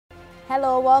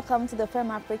Hello, welcome to the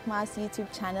Femafricmaths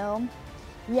YouTube channel.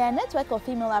 We are a network of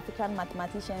female African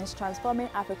mathematicians transforming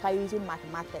Africa using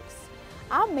mathematics.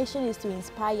 Our mission is to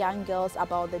inspire young girls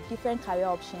about the different career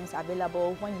options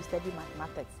available when you study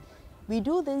mathematics. We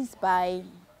do this by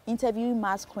interviewing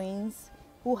maths queens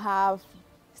who have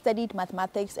studied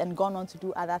mathematics and gone on to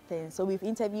do other things. So we've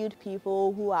interviewed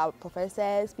people who are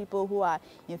professors, people who are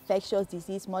infectious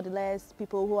disease modelers,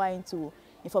 people who are into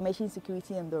information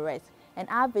security and the rest. And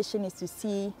our vision is to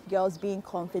see girls being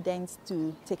confident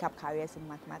to take up careers in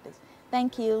mathematics.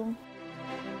 Thank you.